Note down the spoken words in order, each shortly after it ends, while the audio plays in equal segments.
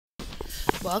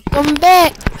Welcome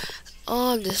back.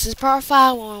 This is part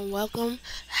 5 on Welcome,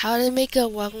 how to make a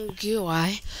Welcome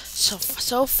GUI.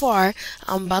 So far,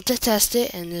 I'm about to test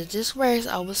it, and if this works,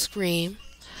 I will scream.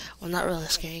 Well, not really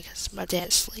scream, because my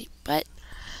dad's asleep, but,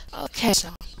 okay, so.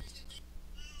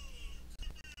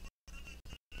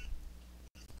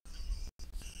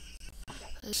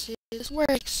 Let's see if this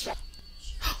works.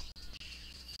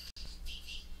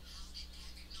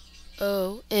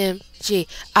 OMG,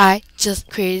 I just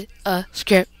created a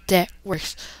script that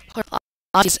works. Hold on,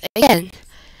 I'll do this again.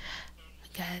 I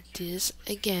gotta do this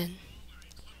again.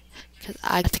 Because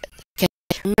okay,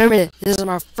 remember, this is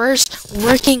my first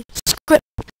working script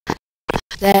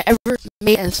that I ever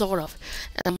made and sold of.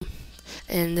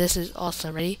 And this is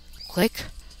also ready. Click.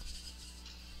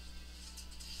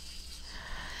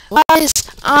 Guys,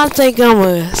 I think I'm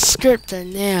a scripter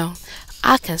now.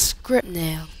 I can script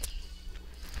now.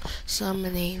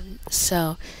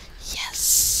 So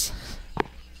yes.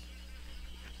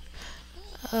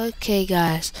 Okay,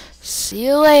 guys. See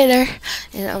you later.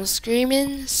 And I'm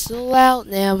screaming so loud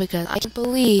now because I can't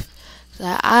believe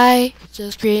that I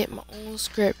just created my own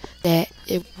script that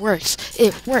it works.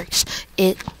 It works.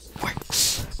 It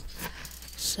works.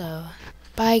 So,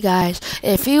 bye guys.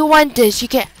 If you want this,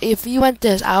 if you want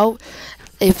this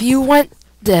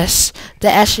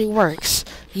that actually works,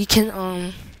 you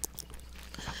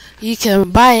can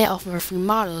buy it off of free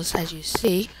models. As you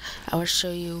see, I will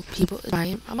show you people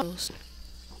buying my models.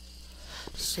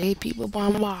 See, people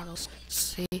buying models.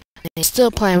 See, they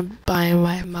still buying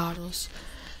my models.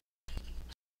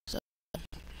 So,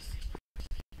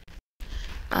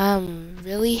 I'm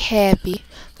really happy.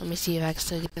 Let me see if I can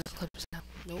still get the clips now.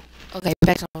 Nope. Okay,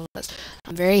 back to my list.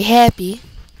 I'm very happy.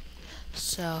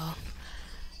 So,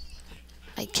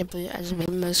 I can't believe I just made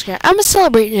a screen. I'm gonna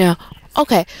celebrate now.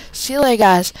 Okay, see you later,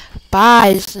 guys.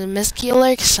 Bye. This is Miss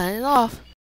Keeler signing off.